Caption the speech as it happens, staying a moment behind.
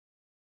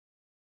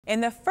In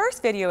the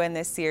first video in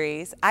this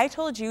series, I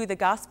told you the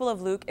Gospel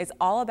of Luke is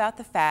all about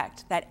the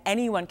fact that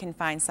anyone can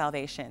find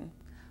salvation.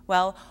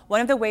 Well,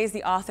 one of the ways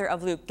the author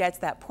of Luke gets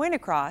that point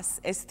across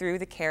is through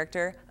the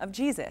character of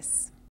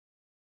Jesus.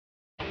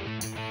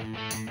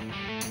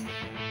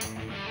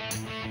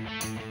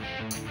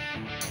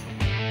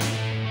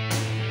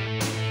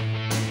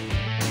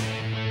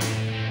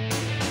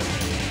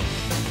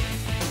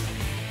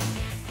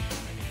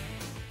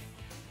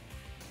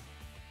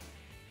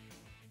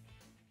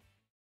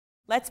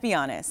 Let's be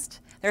honest,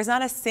 there's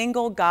not a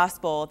single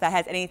gospel that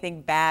has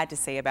anything bad to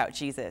say about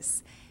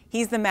Jesus.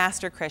 He's the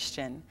master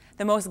Christian,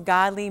 the most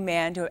godly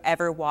man to have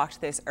ever walked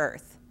this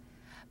earth.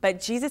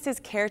 But Jesus'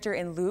 character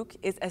in Luke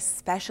is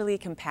especially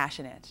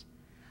compassionate.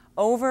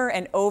 Over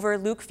and over,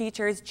 Luke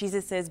features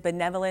Jesus'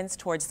 benevolence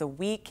towards the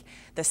weak,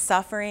 the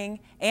suffering,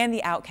 and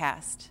the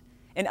outcast.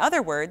 In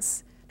other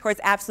words, towards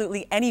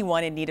absolutely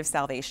anyone in need of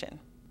salvation.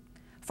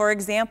 For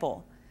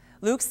example,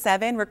 Luke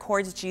 7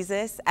 records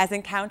Jesus as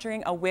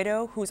encountering a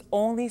widow whose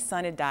only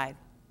son had died.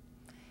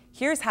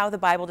 Here's how the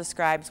Bible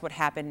describes what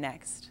happened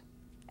next.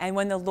 And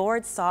when the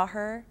Lord saw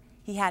her,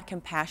 he had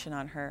compassion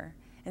on her,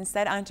 and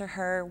said unto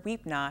her,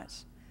 Weep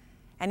not.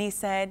 And he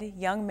said,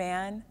 Young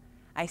man,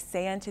 I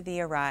say unto thee,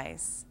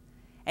 arise.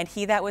 And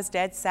he that was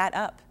dead sat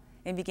up,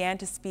 and began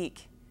to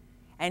speak.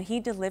 And he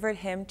delivered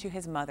him to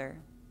his mother.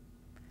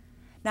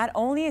 Not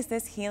only is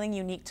this healing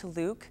unique to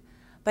Luke,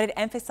 but it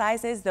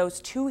emphasizes those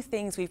two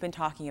things we've been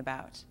talking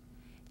about: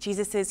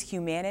 Jesus'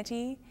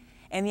 humanity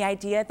and the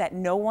idea that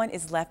no one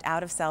is left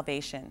out of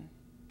salvation.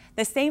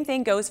 The same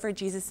thing goes for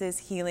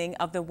Jesus' healing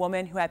of the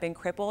woman who had been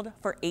crippled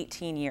for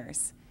 18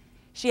 years.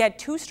 She had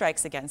 2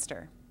 strikes against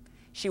her.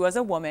 She was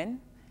a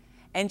woman,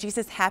 and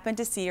Jesus happened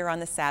to see her on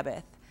the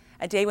Sabbath,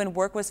 a day when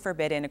work was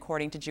forbidden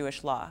according to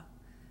Jewish law.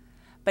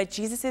 But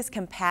Jesus'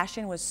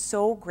 compassion was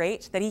so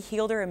great that he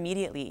healed her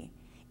immediately,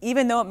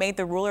 even though it made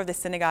the ruler of the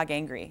synagogue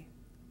angry.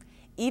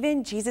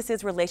 Even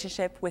Jesus'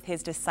 relationship with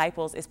his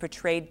disciples is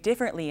portrayed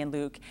differently in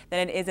Luke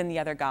than it is in the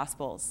other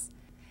Gospels.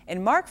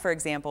 In Mark, for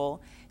example,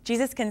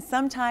 Jesus can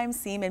sometimes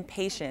seem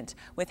impatient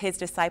with his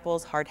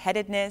disciples'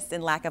 hard-headedness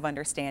and lack of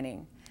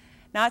understanding.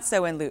 Not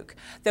so in Luke.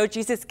 Though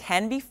Jesus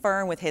can be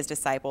firm with his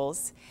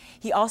disciples,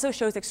 he also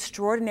shows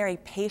extraordinary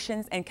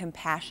patience and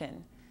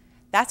compassion.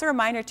 That's a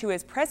reminder to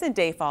his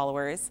present-day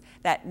followers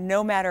that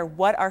no matter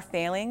what our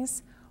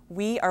failings,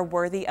 we are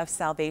worthy of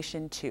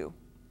salvation too.